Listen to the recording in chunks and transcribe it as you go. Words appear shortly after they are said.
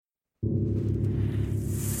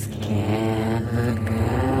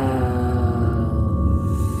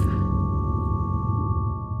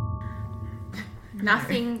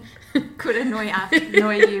Nothing could annoy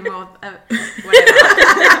you more.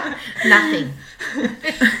 Whatever. Nothing.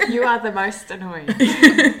 You are the most annoying.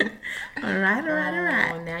 All right.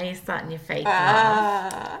 Oh, Now you're starting your fake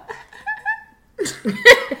laugh.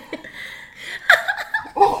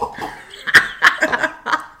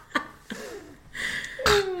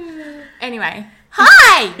 Anyway,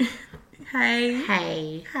 hi.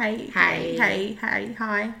 Hey.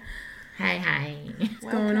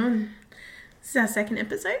 What's going on? This is our second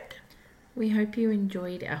episode. We hope you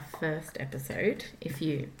enjoyed our first episode. If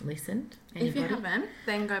you listened, If you haven't,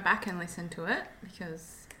 then go back and listen to it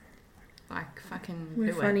because, fucking,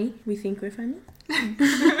 we're funny. We think we're funny.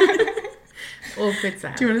 Awkward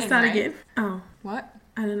sound. Do you want to start again? Oh, What?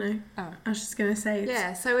 I don't know. Oh, I was just gonna say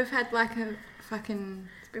yeah. So we've had a fucking.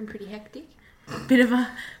 It's been pretty hectic.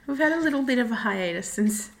 we've had a little bit of a hiatus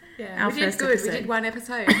since Yeah, our we did first good. episode. We did one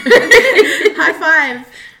episode. High five.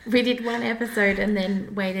 We did one episode and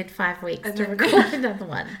then waited 5 weeks And to then- record another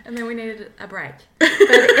one. And then we needed a break. But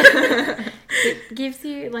it gives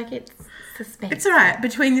you, it's suspense. It's all right.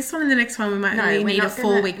 Between this one and the next one, we might only need a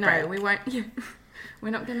 4-week break. No, we won't. Yeah, we're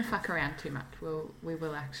not going to fuck around too much. We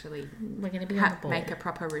will actually We're going to be on the ball. make a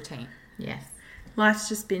proper routine. Yes. Life's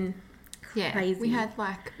just been Yeah, crazy. we had No,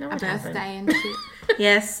 a it birthday and shit.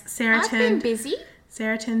 yes. I've been busy.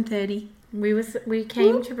 Sarah turned 30. We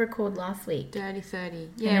came to record last week. Dirty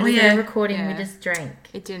 30. Yeah, Yeah, we yeah. were recording. Yeah. We just drank.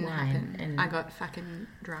 it didn't wine happen. and- I got fucking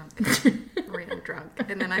drunk, real drunk,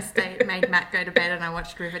 and then I made Matt go to bed, and I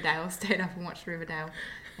watched Riverdale. Stayed up and watched Riverdale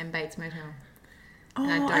and Bates Motel. Oh,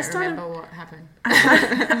 And I don't remember what happened.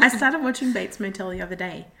 I started watching Bates Motel the other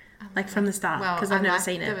day, from the start, because I've never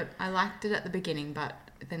seen it. I liked it at the beginning, but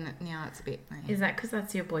then now it's a bit. Is that because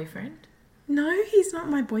that's your boyfriend? No, he's not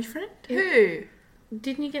my boyfriend. Who?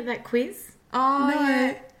 Didn't you get that quiz? Oh, no,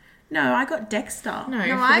 yeah. no, I got Dexter. No, No,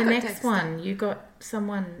 for I the got next Dexter. one, you got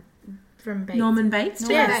someone from Bates. Norman Bates.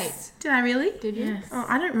 Norman Yes. Bates. Did I really? Did you? Yes. Oh,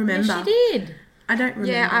 I don't remember. Yes, you did. I don't remember.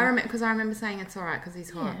 Yeah, I remember because I remember saying it's alright because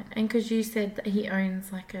he's hot. Yeah, and because you said that he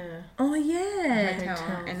owns a Oh yeah.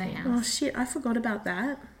 hotel and thing. Oh shit, I forgot about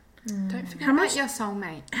that. Don't forget How about much- your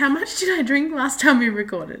soulmate. How much did I drink last time we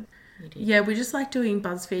recorded? You did. Yeah, we just like doing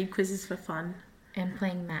BuzzFeed quizzes for fun. And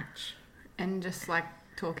playing match. And just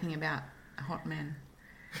talking about hot men.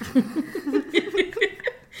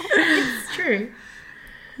 It's true.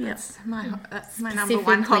 Yes. That's my number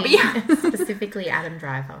one hobby. Specifically Adam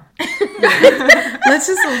Driver. Let's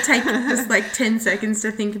just all take 10 seconds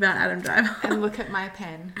to think about Adam Driver. And look at my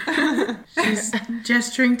pen. She's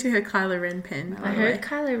gesturing to her Kylo Ren pen. I heard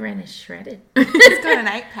Kylo Ren is shredded. It's got an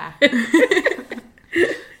 8-pack.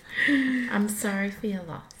 I'm sorry for your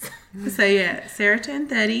loss. So yeah, Sarah turned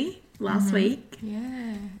 30 last week.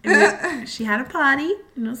 Yeah. And she had a party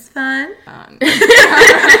and it was fun.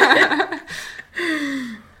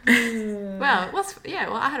 Well, it was. Yeah.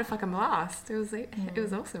 Well, I had a fucking blast. It was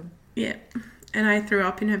awesome. Yeah. And I threw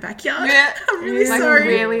up in her backyard. Yeah. I'm really Like sorry.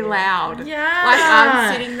 really loud. Yeah.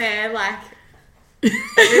 I'm sitting there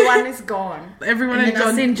everyone is gone. Everyone And had you're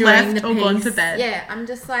just gone enjoying left the or gone peace. to bed. Yeah. I'm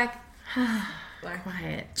just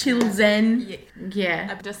Quiet. Chill zen. Yeah. Yeah.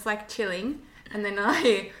 I'm just chilling, and then I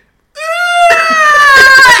hear.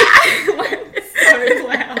 So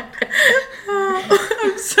loud. Oh,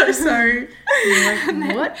 I'm so sorry.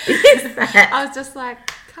 What is that? I was just like,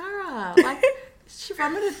 Cara, she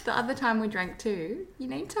vomited the other time we drank too. You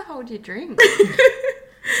need to hold your drink.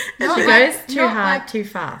 Not She like- goes too not hard, like- too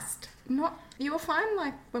fast. You were fine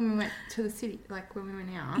when we went to the city, when we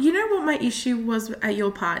went out. You know what my issue was at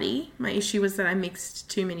your party? My issue was that I mixed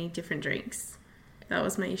too many different drinks. That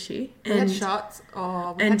was my issue. We had shots,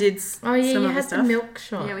 or we and had, did Oh yeah, some you other had stuff. the milk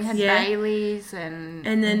shot. yeah, we had Yeah. Baileys and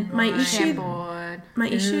And then my Wine. issue Chambord.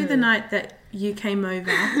 the night that you came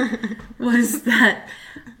over was that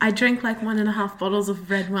I drank 1.5 bottles of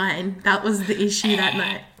red wine. That was the issue that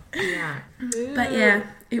night. Yeah. But yeah,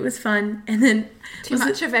 it was fun. And then Too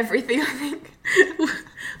much of everything, I think.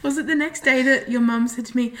 was it the next day that your mum said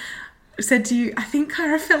to you, I think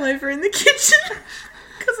Cara fell over in the kitchen?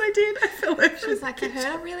 Because I did. I fell over. She was like, I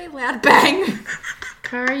heard a really loud bang.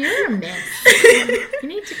 Cara, you're a mess. You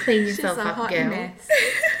need to clean She's yourself a up, hot girl. mess.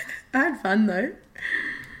 I had fun though.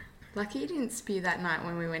 Lucky you didn't spew that night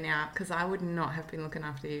when we went out, because I would not have been looking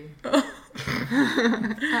after you. Oh.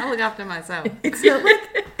 I look after myself.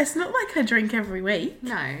 It's not like I drink every week.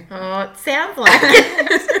 No. Oh, it sounds like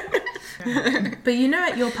it. But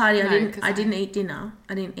at your party, No, I didn't eat dinner.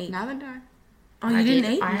 I didn't eat. Neither do I. Oh, you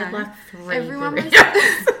didn't eat? I had No. 3 Everyone was,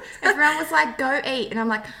 burritos. everyone was like, go eat. And I'm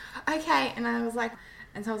like, okay. And I was like,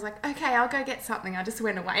 okay, I'll go get something. I just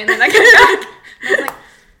went away and then I came back. And I was like,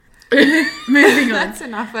 Moving on. that's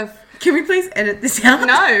enough of Can we please edit this out?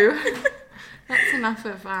 No. That's enough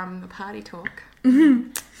of the party talk.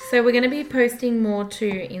 So we're going to be posting more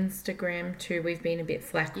to Instagram too. We've been a bit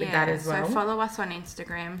slack with that as well. So follow us on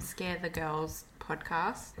Instagram, Scare the Girls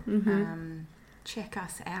Podcast. Check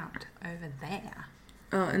us out over there.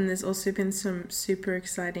 Oh, and there's also been some super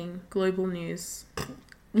exciting global news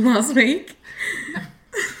last week.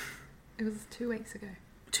 It was 2 weeks ago.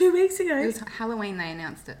 2 weeks ago? It was Halloween they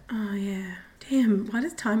announced it. Oh, yeah. Damn, why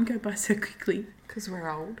does time go by so quickly? Because we're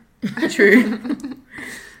old. True.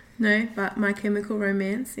 No, but My Chemical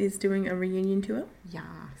Romance is doing a reunion tour. Yes.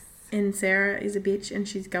 And Sarah is a bitch and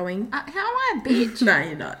she's going. How am I a bitch? No,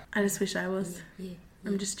 you're not. I just wish I was. Yeah.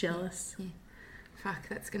 I'm just jealous. Yeah. Fuck,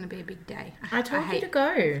 that's going to be a big day. I told you to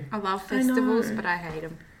go. I love festivals, but I hate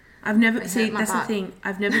them. I've never... They See, hurt my that's butt. the thing.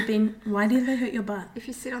 I've never been... Why do they hurt your butt? If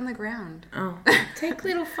you sit on the ground. Oh. Take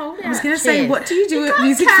little fold-out I was going to say, what do you do at can't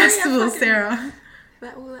music carry a festivals, fucking- Sarah?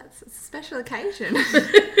 That's a special occasion.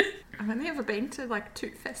 I've only ever been to like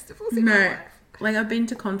 2 festivals in my No. life. Like, I've been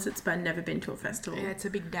to concerts, but I've never been to a festival. Yeah, it's a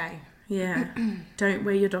big day. Yeah. Don't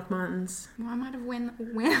wear your Doc Martens. Well, I might have worn them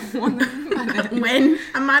by then. When?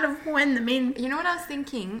 I might have worn them in. You know what I was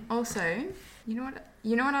thinking also? You know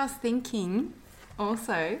what I was thinking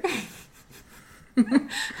also?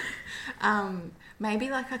 Maybe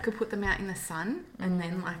like I could put them out in the sun and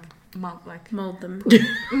then Mold them.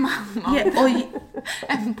 mold Yeah, or you,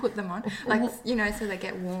 and put them on. Like, so they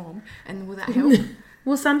get warm. And will that help?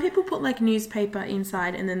 well, some people put like newspaper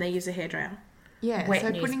inside and then they use a hairdryer. Yeah, Wet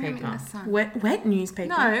so putting them in the newspaper. sun. Wet newspaper.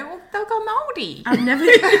 No, well, they'll go mouldy. I've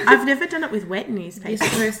never done it with wet You're newspaper.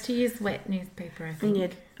 supposed to use wet newspaper, I think. Yeah,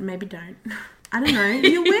 maybe don't. I don't know.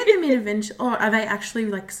 You'll wear them in eventually, or are they actually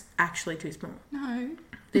too small? No.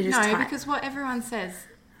 They're just tight. Because what everyone says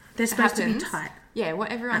They're supposed to happens. be tight. Yeah,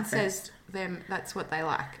 what everyone At says them that's what they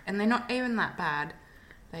like. And they're not even that bad.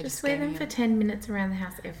 They Just wear them for 10 minutes around the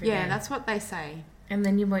house every day. Yeah, that's what they say. And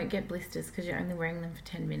then you won't get blisters because you're only wearing them for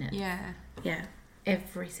 10 minutes. Yeah. Yeah.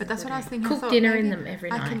 Every single But that's what I was day. thinking. I Cook thought dinner maybe in them every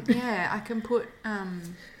night. I can put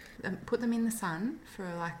them in the sun for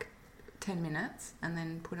like 10 minutes and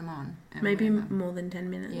then put them on. And Maybe wear them. more than 10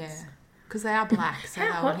 minutes. Yeah. Because they are black. So How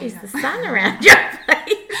they'll hot heat is up. the sun around your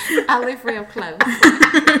face? I live real close.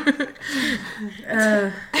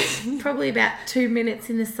 Probably about 2 minutes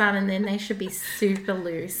in the sun and then they should be super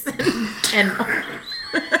loose. And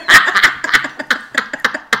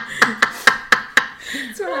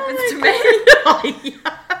That's what happens to me. oh, yeah.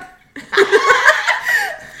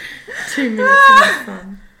 2 minutes in the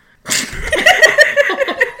sun.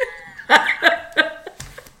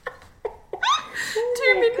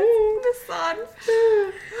 2 minutes in the sun.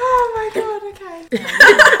 Oh my god, okay.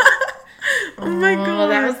 Oh my god.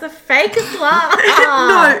 That was the fakest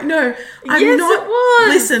laugh. No. I'm Yes, not. it was.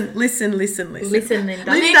 Listen. Listen,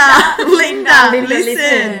 Linda. Linda, Linda,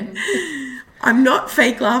 listen. I'm not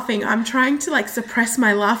fake laughing. I'm trying to like suppress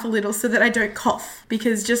my laugh a little so that I don't cough.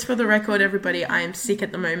 Because just for the record, everybody, I am sick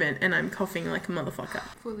at the moment and I'm coughing like a motherfucker.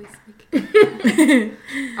 Fully sick. All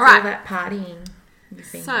Alright. that partying. you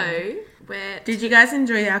think. So, Did you guys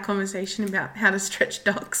enjoy our conversation about how to stretch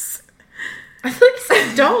dogs? I thought you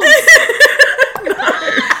said dogs.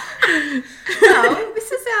 well,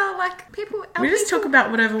 this is our like people. We just talk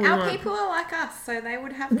about whatever we Our want. people are like us, so they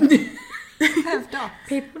would have dogs.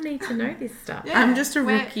 People need to know this stuff. Yeah, I'm just a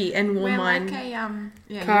we're- rookie and We're Warmine like a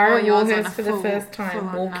yeah. Cara yours Warhurst on a for the first time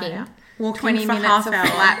full-on walking. night out. walking 20 for minutes half of hour.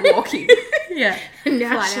 flat walking. Yeah. And now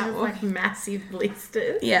Flat she out has like massive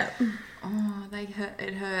blisters. Yeah. Oh, they hurt.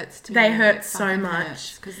 It hurts too. They hurt so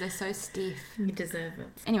much. because they're so stiff. You deserve it.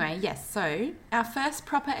 Anyway, yes. So our first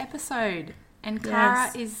proper episode, and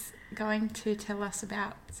Cara Yes. is going to tell us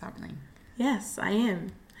about something. Yes, I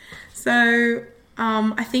am. So,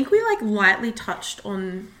 I think we like lightly touched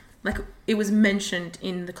on, like it was mentioned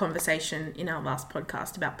in the conversation in our last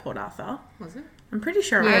podcast about Port Arthur. Was it? I'm pretty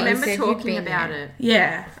sure Yeah, I I you was. remember said you'd talking been about there. it.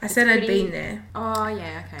 Yeah, I said I'd pretty- been there. Oh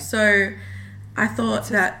yeah. Okay. So, I thought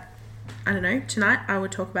that, I don't know, tonight I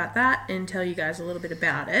would talk about that and tell you guys a little bit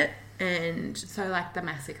about it. And, So like the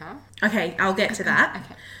massacre. okay, I'll get to that.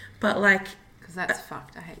 Okay. But like, Because that's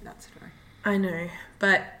fucked. I hate that story. I know,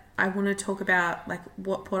 but I want to talk about like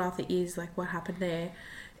what Port Arthur is, like what happened there,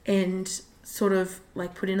 and sort of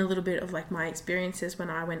like put in a little bit of like my experiences when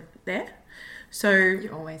I went there. So, You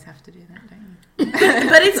always have to do that, don't you?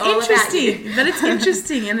 but it's all about interesting. But it's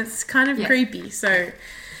interesting and it's kind of Yeah. creepy. So,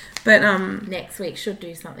 but Next week she'll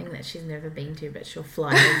do something that she's never been to, but she'll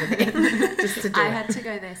fly over there just to do I it. had to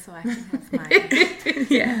go there so I can have my.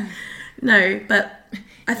 yeah, no, but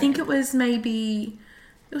I think it was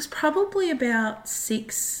probably about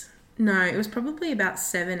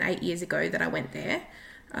 7, 8 years ago that I went there.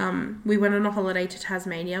 We went on a holiday to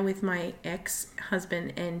Tasmania with my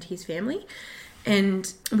ex-husband and his family,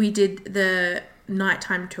 and we did the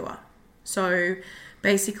nighttime tour. So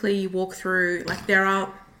basically you walk through, like there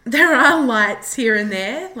are lights here and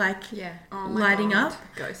there, like lighting up,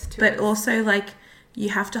 ghost but tours. also like you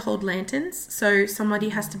have to hold lanterns. So somebody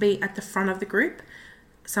has to be at the front of the group,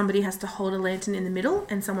 somebody has to hold a lantern in the middle,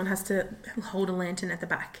 and someone has to hold a lantern at the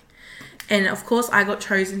back. And of course, I got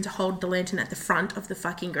chosen to hold the lantern at the front of the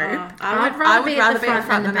fucking group. I would rather be at the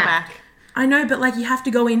front than the back. I know, but like you have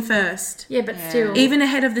to go in first. Yeah, but still. Even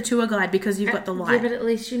ahead of the tour guide because you've got the light. Yeah, but at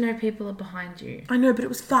least you know people are behind you. I know, but it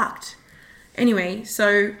was fucked. Anyway,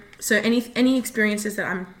 so any experiences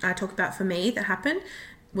that I talk about for me that happened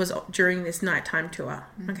was during this nighttime tour.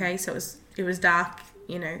 Okay, so it was dark,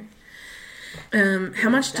 you know. How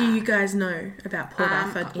much do you guys know about Port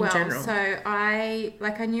Arthur in general? So I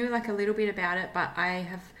knew like a little bit about it, but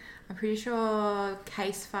I'm pretty sure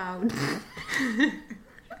Case File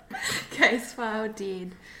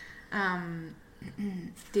did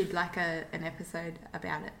like an episode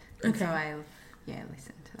about it. And so I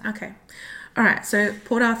listened to that. Okay. All right. So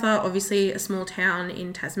Port Arthur, obviously a small town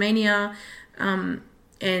in Tasmania, and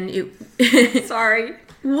it. Sorry.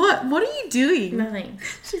 What are you doing? Nothing.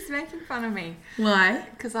 She's making fun of me. Why?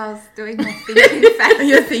 Because I was doing my thinking face.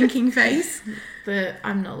 Your thinking face. But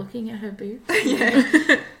I'm not looking at her boobs. Yeah.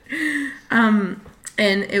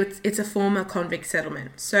 And it's a former convict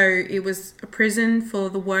settlement. So it was a prison for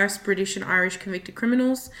the worst British and Irish convicted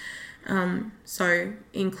criminals. So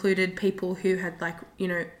included people who had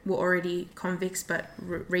were already convicts but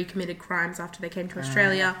recommitted crimes after they came to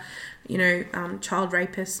Australia. Child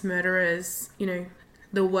rapists, murderers,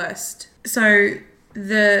 the worst. So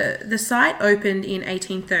the site opened in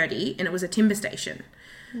 1830 and it was a timber station.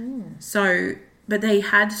 So, but they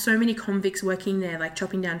had so many convicts working there, like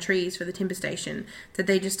chopping down trees for the timber station, that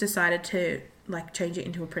they just decided to change it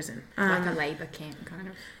into a prison. Like a labour camp kind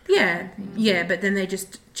of. Yeah, but then they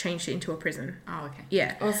just changed it into a prison. Oh, okay.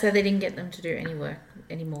 Yeah. Also, they didn't get them to do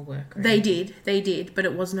any more work. They did, but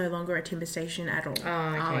it was no longer a timber station at all.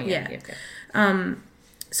 Oh, okay. Yeah. Okay.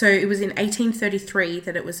 So it was in 1833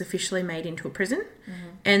 that it was officially made into a prison,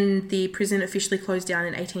 and the prison officially closed down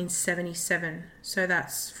in 1877. So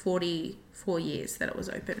that's 44 years that it was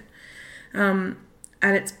open.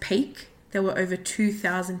 At its peak, there were over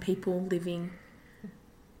 2,000 people living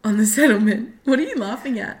on the settlement. What are you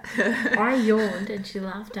laughing at? I yawned and she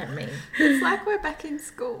laughed at me. It's like we're back in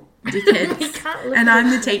school. Dickheads. We can't look and I'm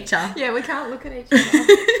the teacher. Yeah, we can't look at each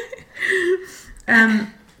other.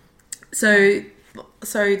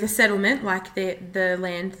 So the settlement, like the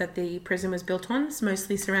land that the prison was built on, is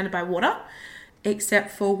mostly surrounded by water, except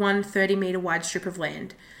for one 30-metre wide strip of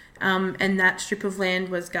land. And that strip of land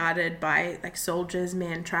was guarded by soldiers,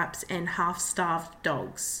 man traps, and half-starved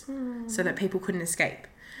dogs, so that people couldn't escape.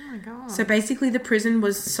 Oh my god! So basically, the prison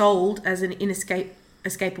was sold as an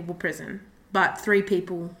escapable prison, but 3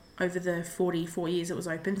 people over the 44 years it was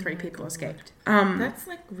open, 3 people escaped. That's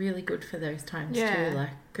really good for those times too,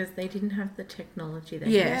 because they didn't have the technology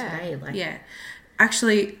they have today. Yeah.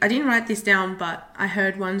 Actually, I didn't write this down, but I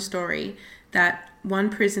heard one story that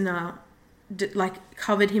one prisoner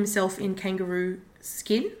covered himself in kangaroo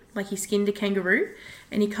skin, he skinned a kangaroo,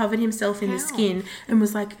 and he covered himself in the skin and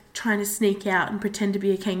was trying to sneak out and pretend to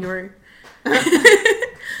be a kangaroo.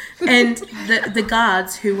 And the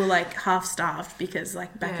guards, who were half starved because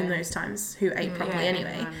back in those times, who ate properly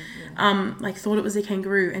anyway, thought it was a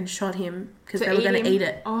kangaroo and shot him because they were going to eat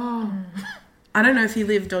it. Oh, I don't know if he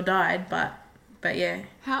lived or died, but yeah.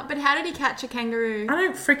 How did he catch a kangaroo? I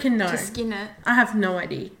don't freaking know. To skin it. I have no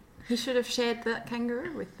idea. He should have shared that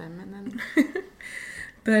kangaroo with them, and then.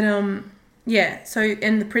 But so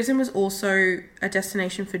and the prison was also a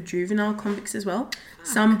destination for juvenile convicts as well.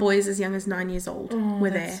 Some boys as young as 9 years old were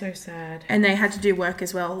there. That's so sad. And they had to do work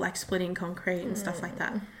as well, splitting concrete and stuff like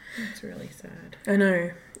that. That's really sad. I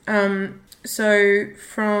know. So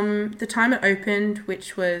from the time it opened,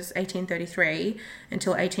 which was 1833,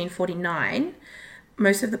 until 1849,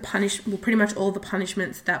 pretty much all the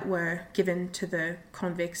punishments that were given to the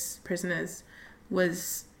convicts, prisoners,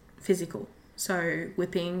 was physical. So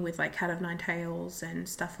whipping with cat of nine tails and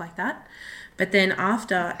stuff like that. But then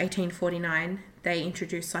after 1849, they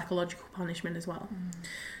introduced psychological punishment as well.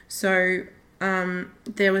 So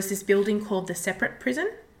there was this building called the separate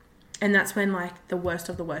prison, and that's when the worst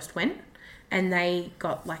of the worst went, and they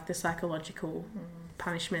got the psychological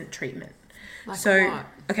punishment treatment. What?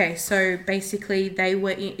 Okay, so basically they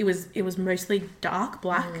were it was mostly dark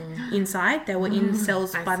black inside. They were in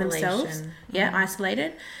cells by themselves.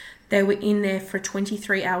 Isolated. They were in there for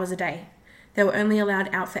 23 hours a day. They were only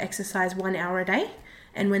allowed out for exercise 1 hour a day,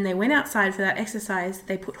 And when they went outside for that exercise,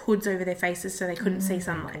 they put hoods over their faces so they couldn't see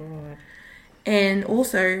sunlight. God. And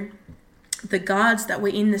also, the guards that were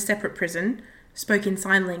in the separate prison spoke in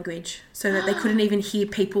sign language so that they couldn't even hear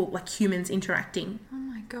people, like humans, interacting. Oh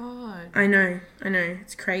my God. I know.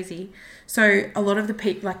 It's crazy. So a lot of the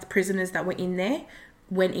people, like the prisoners that were in there,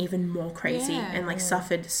 went even more crazy and like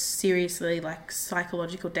suffered seriously like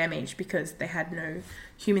psychological damage because they had no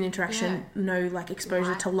human interaction, no like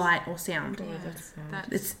exposure to light or sound. God, that's sad.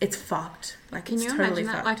 It's fucked. Like, can it's you totally imagine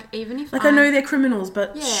that? fucked. Like, even if I know they're criminals,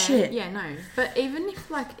 but shit. Yeah, no. But even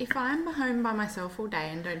if like if I'm home by myself all day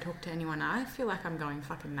and don't talk to anyone, I feel like I'm going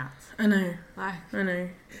fucking nuts. I know. Like, I know.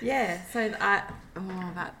 yeah. So that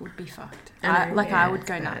would be fucked. I know, I would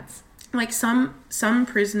go nuts. Like some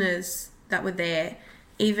prisoners that were there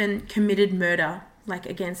even committed murder, like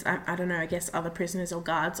against, I don't know, I guess other prisoners or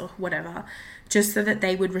guards or whatever, just so that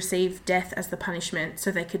they would receive death as the punishment,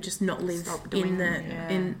 so they could just not live in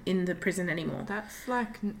the prison anymore. That's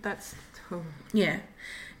yeah.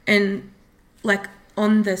 And like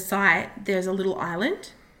on the site there's a little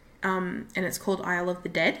island, and it's called Isle of the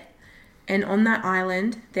Dead, and on that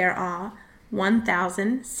island there are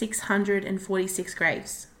 1,646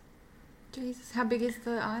 graves. Jesus, how big is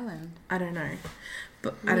the island? I don't know,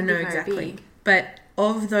 but It I don't would know be very exactly. big. But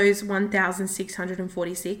of those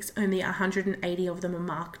 1,646, only 180 of them are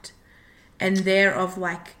marked, and they're of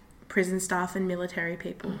like prison staff and military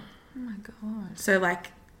people. Oh my God. So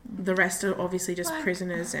like the rest are obviously just Like,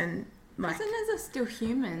 prisoners, and like prisoners are still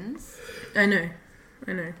humans. I know,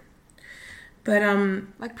 but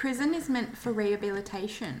Like, prison is meant for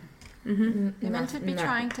rehabilitation. mm-hmm. They're meant to be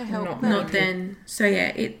trying to help them. Not then. So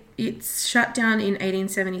yeah, it's shut down in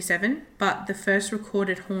 1877, but the first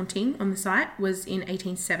recorded haunting on the site was in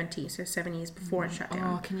 1870, so 7 years before it shut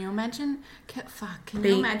down. Oh, can you imagine? Can you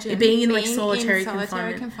Being- imagine being in, like, solitary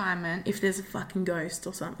confinement. confinement If there's a fucking ghost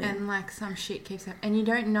or something. and like some shit keeps happening, and you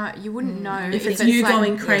don't know, you wouldn't know If it's you like,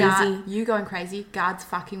 going crazy. you going crazy, guards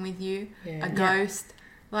fucking with you, Yeah. a ghost,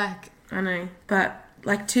 like. I know, but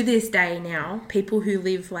like to this day now, people who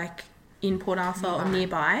live like in Port Arthur or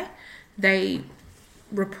nearby, they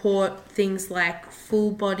report things like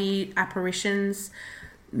full body apparitions,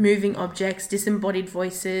 moving objects, disembodied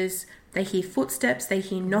voices. They hear footsteps, they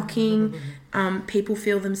hear knocking. People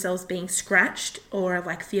feel themselves being scratched or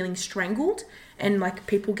like feeling strangled, and like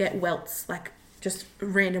people get welts, like just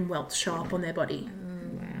random welts show up on their body,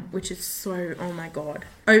 which is so, oh my God.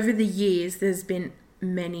 Over the years, there's been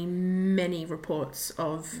many reports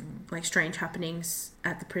of like strange happenings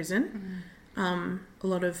at the prison. A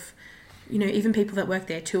lot of, even people that work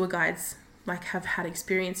there, tour guides, like have had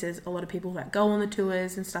experiences. A lot of people that go on the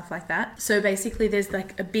tours and stuff like that. So basically there's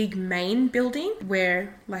like a big main building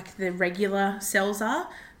where like the regular cells are.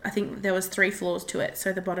 I think there was 3 floors to it.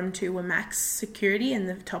 So the bottom 2 were max security and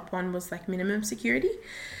the top one was like minimum security.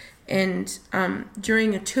 And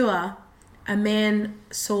during a tour, a man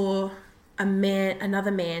saw another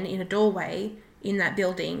man in a doorway in that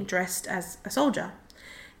building dressed as a soldier.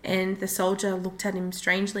 And the soldier looked at him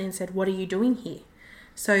strangely and said, "What are you doing here?"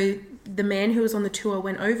 So the man who was on the tour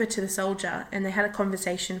went over to the soldier and they had a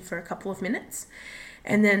conversation for a couple of minutes.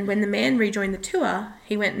 And then when the man rejoined the tour,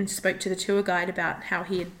 he went and spoke to the tour guide about how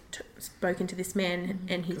he had spoken to this man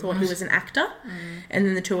and he thought he was an actor. And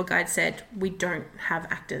then the tour guide said, "We don't have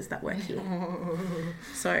actors that work here."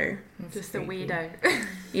 So Just a weirdo.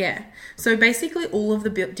 yeah. So basically all of the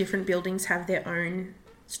different buildings have their own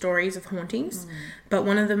stories of hauntings. But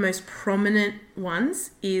one of the most prominent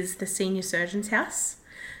ones is the senior surgeon's house.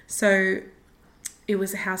 So it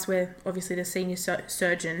was a house where obviously the senior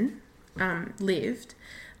surgeon lived.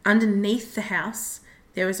 Underneath the house,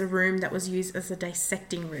 there was a room that was used as a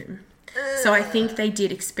dissecting room. So I think they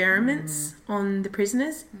did experiments on the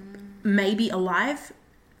prisoners, maybe alive.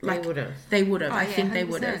 Like, they would have. Oh, I yeah, think they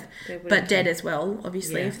would 100%. have. But dead as well,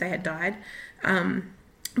 obviously, Yeah. if they had died.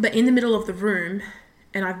 But in the middle of the room,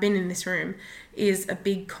 and I've been in this room, is a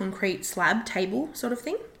big concrete slab table sort of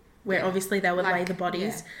thing, where obviously they would lay the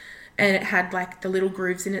bodies. And it had like the little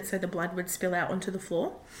grooves in it so the blood would spill out onto the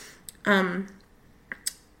floor.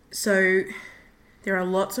 So there are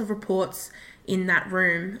lots of reports in that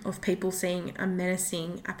room of people seeing a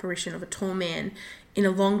menacing apparition of a tall man in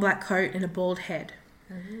a long black coat and a bald head.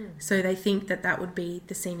 So they think that would be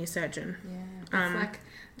the senior surgeon. Yeah, it's like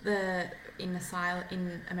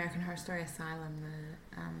in American Horror Story Asylum,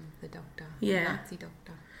 the doctor, the Nazi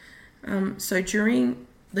doctor. So during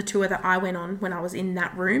the tour that I went on, when I was in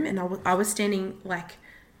that room and I was standing like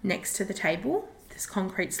next to the table, this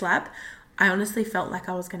concrete slab, I honestly felt like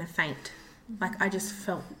I was going to faint. Like I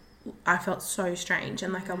felt so strange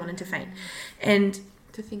and like I wanted to faint. And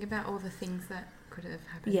to think about all the things that could have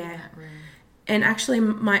happened in that room. And actually,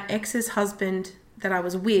 my ex's husband that I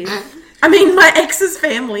was with, I mean, my ex's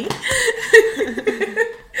family.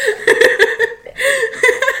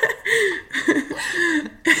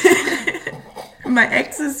 My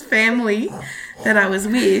ex's family that I was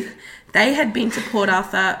with, they had been to Port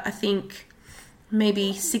Arthur, I think,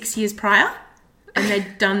 maybe 6 years prior, and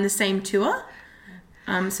they'd done the same tour.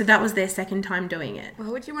 So that was their second time doing it. Why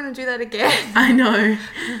would you want to do that again? I know.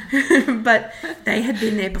 But they had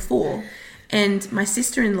been there before. And my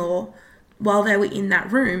sister-in-law, while they were in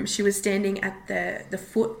that room, she was standing at the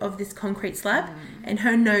foot of this concrete slab and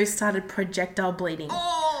her nose started projectile bleeding.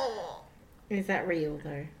 Oh! Is that real,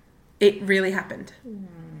 though? It really happened.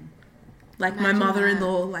 Like, Imagine my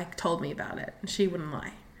mother-in-law, like, told me about it. She wouldn't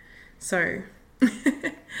lie. So...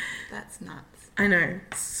 That's nuts. I know.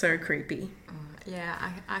 It's so creepy.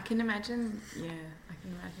 Yeah, I can imagine,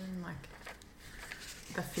 like,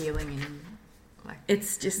 the feeling in, like...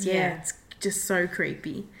 It's just, it's just so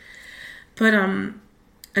creepy. But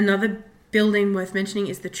another building worth mentioning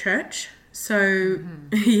is the church. So,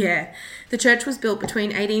 yeah, the church was built between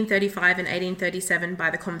 1835 and 1837 by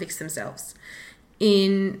the convicts themselves.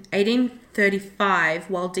 In 1835,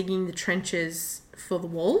 while digging the trenches for the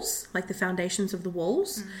walls, like the foundations of the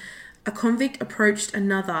walls, a convict approached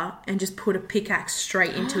another and just put a pickaxe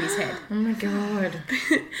straight into his head. Oh my God.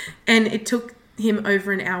 And it took him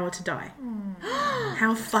over an hour to die.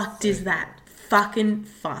 How fucked is that? Fucking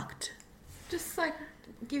fucked. Just, like,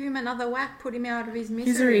 give him another whack, put him out of his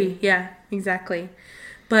misery. Yeah, exactly.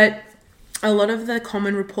 But a lot of the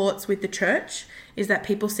common reports with the church is that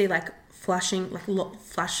people see, like, flashing, like,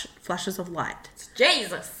 flashes of light. It's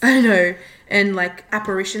Jesus. I know. And, like,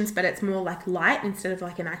 apparitions, but it's more like light instead of,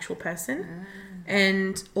 like, an actual person.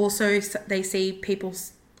 And also they see people,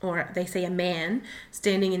 or they see a man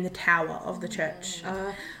standing in the tower of the church.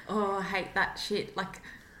 I hate that shit. Like,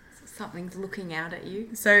 something's looking out at you.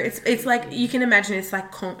 So it's like, you can imagine it's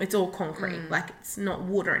like, it's all concrete. Like, it's not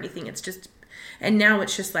wood or anything. It's just, and now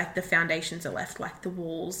it's just like the foundations are left, like the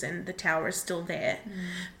walls, and the tower is still there.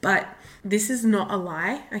 But this is not a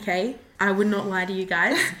lie, okay? I would not lie to you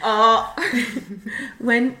guys.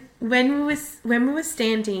 When we were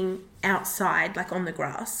standing outside, like on the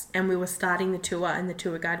grass, and we were starting the tour, and the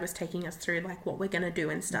tour guide was taking us through like what we're gonna do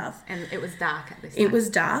and stuff. And it was dark at this time. It was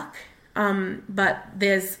dark, but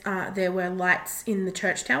there were lights in the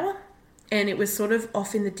church tower, and it was sort of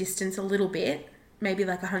off in the distance a little bit, maybe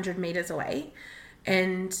like 100 meters away,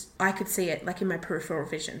 and I could see it like in my peripheral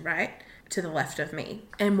vision, right, to the left of me.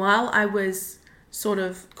 And while I was sort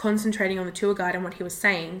of concentrating on the tour guide and what he was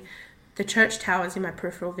saying, the church tower is in my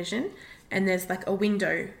peripheral vision, and there's like a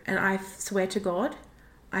window, and I swear to God,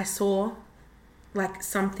 I saw like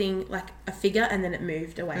something, like a figure, and then it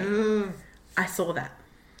moved away. I saw that,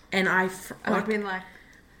 and I would have been like,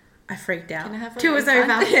 I freaked out. Can I have Tour's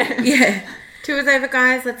over. Yeah. Tour's over,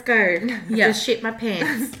 guys. Let's go. I just shit my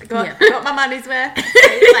pants. Got my money's worth.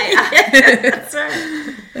 See you later. That's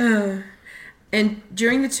right. And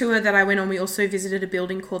during the tour that I went on, we also visited a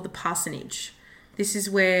building called the Parsonage. This is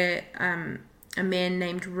where a man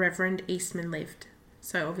named Reverend Eastman lived.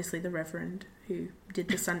 So obviously the Reverend who did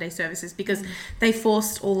the Sunday services, because they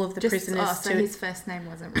forced all of the prisoners so his first name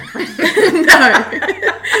wasn't Reverend. No.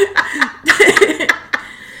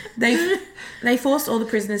 They forced all the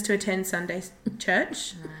prisoners to attend Sunday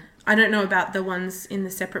church. Right. I don't know about the ones in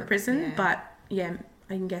the separate prison, but yeah,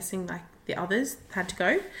 I'm guessing like the others had to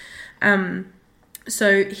go.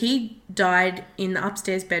 So he died in the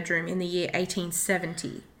upstairs bedroom in the year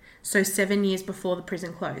 1870. So 7 years before the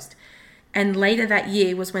prison closed. And later that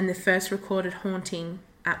year was when the first recorded haunting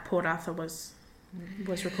at Port Arthur was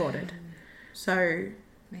recorded. So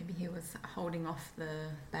maybe he was holding off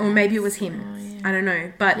the bats. Or maybe it was him. I don't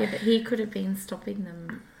know. But he could have been stopping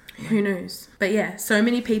them. Who knows? But yeah, so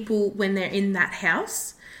many people when they're in that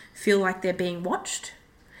house feel like they're being watched.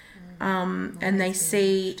 And they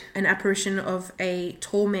see an apparition of a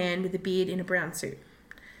tall man with a beard in a brown suit.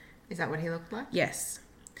 Is that what he looked like? Yes.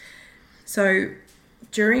 So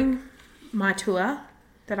during my tour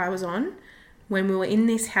that I was on, when we were in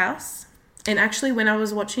this house, and actually when I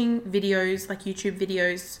was watching videos, like YouTube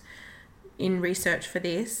videos in research for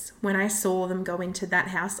this, when I saw them go into that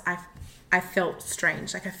house, I felt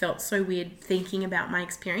strange. Like I felt so weird thinking about my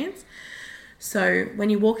experience. So when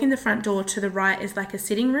you walk in the front door, to the right is like a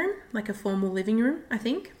sitting room, like a formal living room, I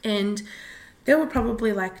think. And there were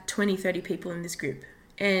probably like 20, 30 people in this group.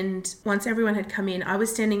 And once everyone had come in, I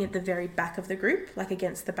was standing at the very back of the group, like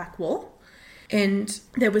against the back wall. And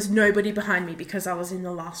there was nobody behind me because I was in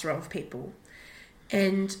the last row of people.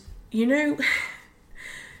 And you know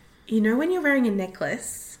when you're wearing a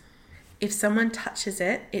necklace if someone touches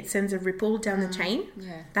it, it sends a ripple down the chain.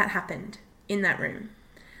 Yeah. That happened in that room.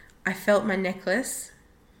 I felt my necklace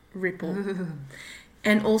ripple.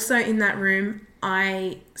 And also in that room,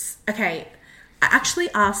 I actually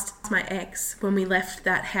asked my ex when we left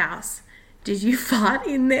that house, did you fart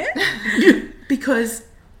in there? Because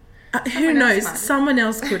who knows, someone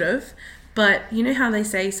else could have. But you know how they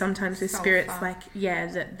say sometimes with spirits, like,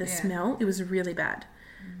 the smell, it was really bad.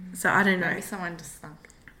 So I don't know. Maybe someone just stunk.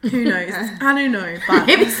 Who knows? I don't know. But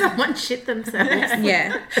maybe someone shit themselves.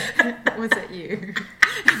 Yeah. Was it you?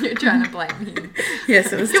 You're trying to blame me.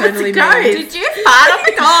 Yes, it was totally me. Did you fart? Oh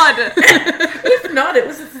my God. If not, it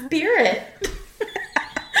was a spirit.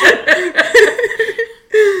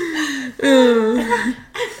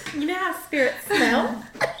 You know how spirits smell?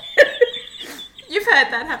 You've heard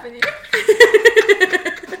that, haven't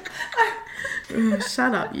you?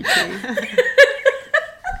 Shut up, you two.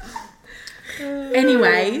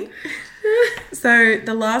 Anyway, so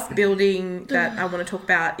the last building that I want to talk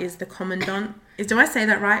about is the Commandant. Do I say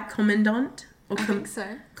that right? Commandant? Or I think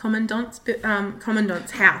so.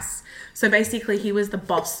 Commandant's house. So basically, he was the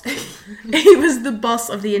boss. He was the boss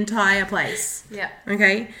of the entire place. Yeah.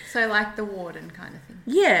 Okay? So like the warden kind of thing.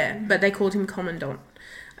 Yeah, but they called him Commandant.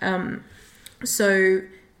 So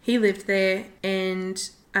he lived there, and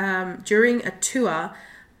during a tour,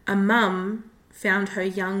 a mum found her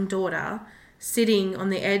young daughter sitting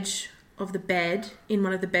on the edge of the bed in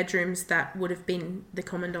one of the bedrooms that would have been the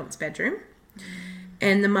Commandant's bedroom.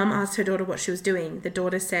 And the mum asked her daughter what she was doing. The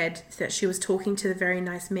daughter said that she was talking to the very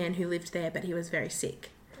nice man who lived there, but he was very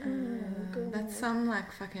sick. That's some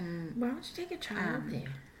like fucking... Why would you take a child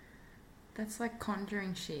there? That's like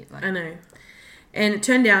conjuring shit. Like... I know. And it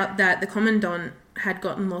turned out that the Commandant had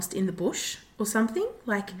gotten lost in the bush or something,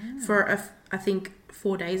 for, I think,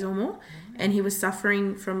 4 days or more. And he was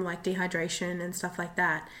suffering from like dehydration and stuff like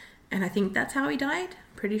that. And I think that's how he died.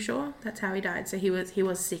 Pretty sure that's how he died. So he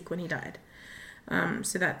was sick when he died.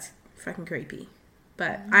 So that's fucking creepy.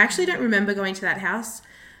 But I actually don't remember going to that house.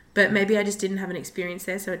 But maybe I just didn't have an experience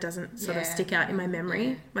there, so it doesn't sort of stick out in my memory.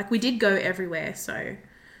 Yeah. Like, we did go everywhere, so...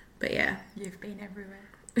 But yeah. You've been everywhere.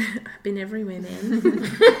 I've been everywhere, man.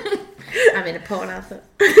 I'm in a Port Arthur.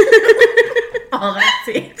 Oh, that's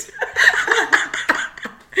it.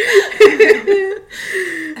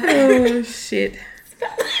 Oh, shit.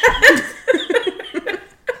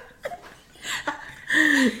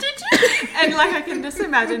 Did you? And like I can just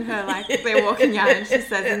imagine her like they're walking out and she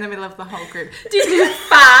says in the middle of the whole group, "Did you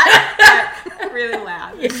fart?" Like, really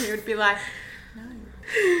loud, and he would be like, "No."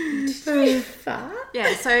 Did you fart?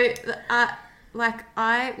 Yeah. So,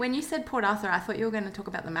 when you said Port Arthur, I thought you were going to talk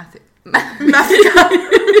about the massacre. The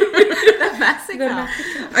massacre.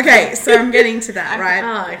 Okay, so I'm getting to that, right?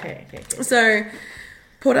 Oh, okay. So,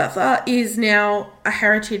 Port Arthur is now a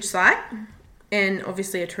heritage site and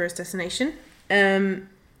obviously a tourist destination. And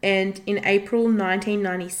in April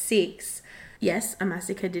 1996, yes, a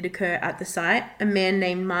massacre did occur at the site. A man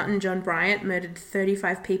named Martin John Bryant murdered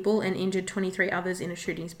 35 people and injured 23 others in a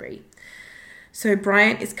shooting spree. So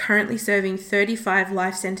Bryant is currently serving 35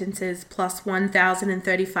 life sentences plus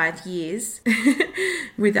 1,035 years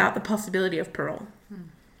without the possibility of parole.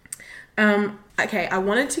 Okay, I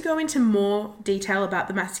wanted to go into more detail about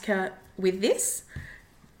the massacre with this.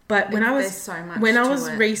 But when I was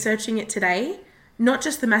researching it today, not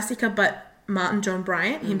just the massacre, but Martin John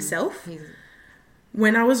Bryant himself,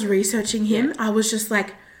 when I was researching him, I was just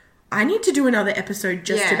like, I need to do another episode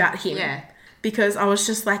just about him. Yeah. Because I was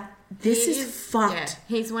just like, this is fucked.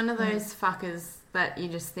 Yeah. He's one of those fuckers that you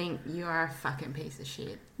just think you are a fucking piece of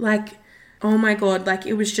shit. Like, oh my God, like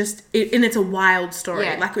it was just, and it's a wild story.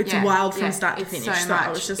 Yeah, like it's wild from start to finish. So I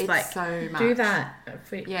was just so much. Do that.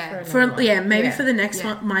 For the next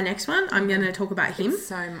one, my next one, I'm going to talk about him.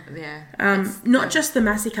 Not just the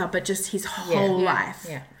massacre, but just his whole life.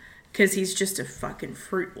 Yeah. Because he's just a fucking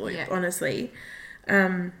fruit loop, honestly.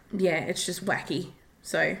 It's just wacky.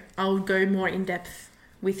 So I'll go more in depth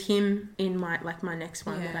with him in my next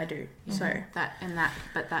one that I do. Yeah. So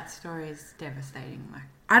that story is devastating. Like,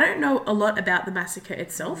 I don't know a lot about the massacre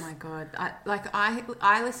itself. Oh my God.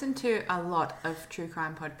 I listen to a lot of true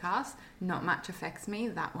crime podcasts. Not much affects me.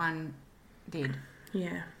 That one did.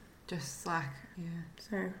 Yeah. Just like,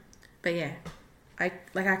 So, but yeah. I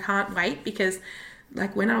can't wait because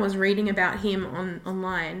like when I was reading about him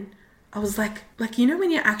online, I was like you know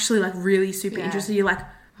when you're actually like really super interested, you're like,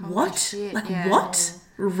 what? Shit, what?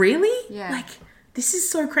 Really? Yeah. Like, this is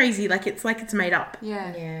so crazy. Like it's made up.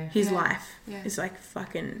 Yeah. Yeah. His life is like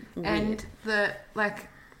fucking weird. And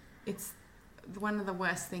it's one of the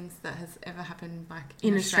worst things that has ever happened like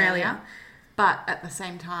in Australia. But at the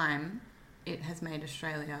same time, it has made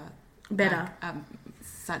Australia better, like,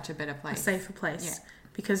 such a better a place, safer place, Yeah.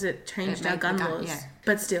 because it changed It our made gun the gun- laws. yeah.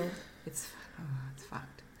 But still, It's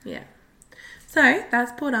fucked. yeah. So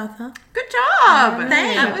that's Port Arthur. Good job.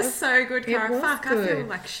 Thanks. That was so good, It Cara. was Fuck, I feel good.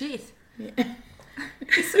 like shit. Yeah.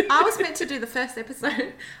 I was meant to do the first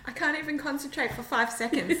episode. I can't even concentrate for 5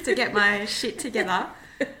 seconds to get my shit together.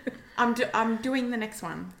 I'm doing the next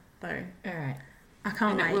one though, All right. I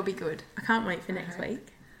can't and wait. it will be good. I can't wait for next week.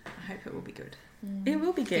 I hope it will be good. It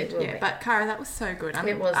will be good. It will. Yeah, but Cara, that was so good.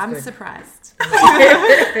 It was I'm good. surprised.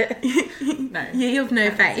 No. You have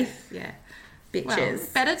no faith, Yeah. bitches. Well,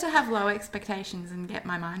 better to have low expectations and get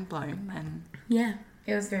my mind blown than... Yeah.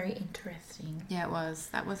 It was very interesting. Yeah, it was.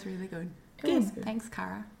 That was really good. It was good. Thanks,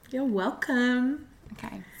 Cara. You're welcome.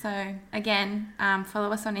 Okay, so again,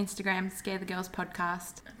 follow us on Instagram, Scare the Girls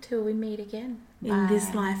Podcast. Until we meet again. In this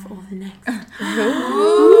Bye. life or the next.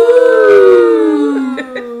 Ooh.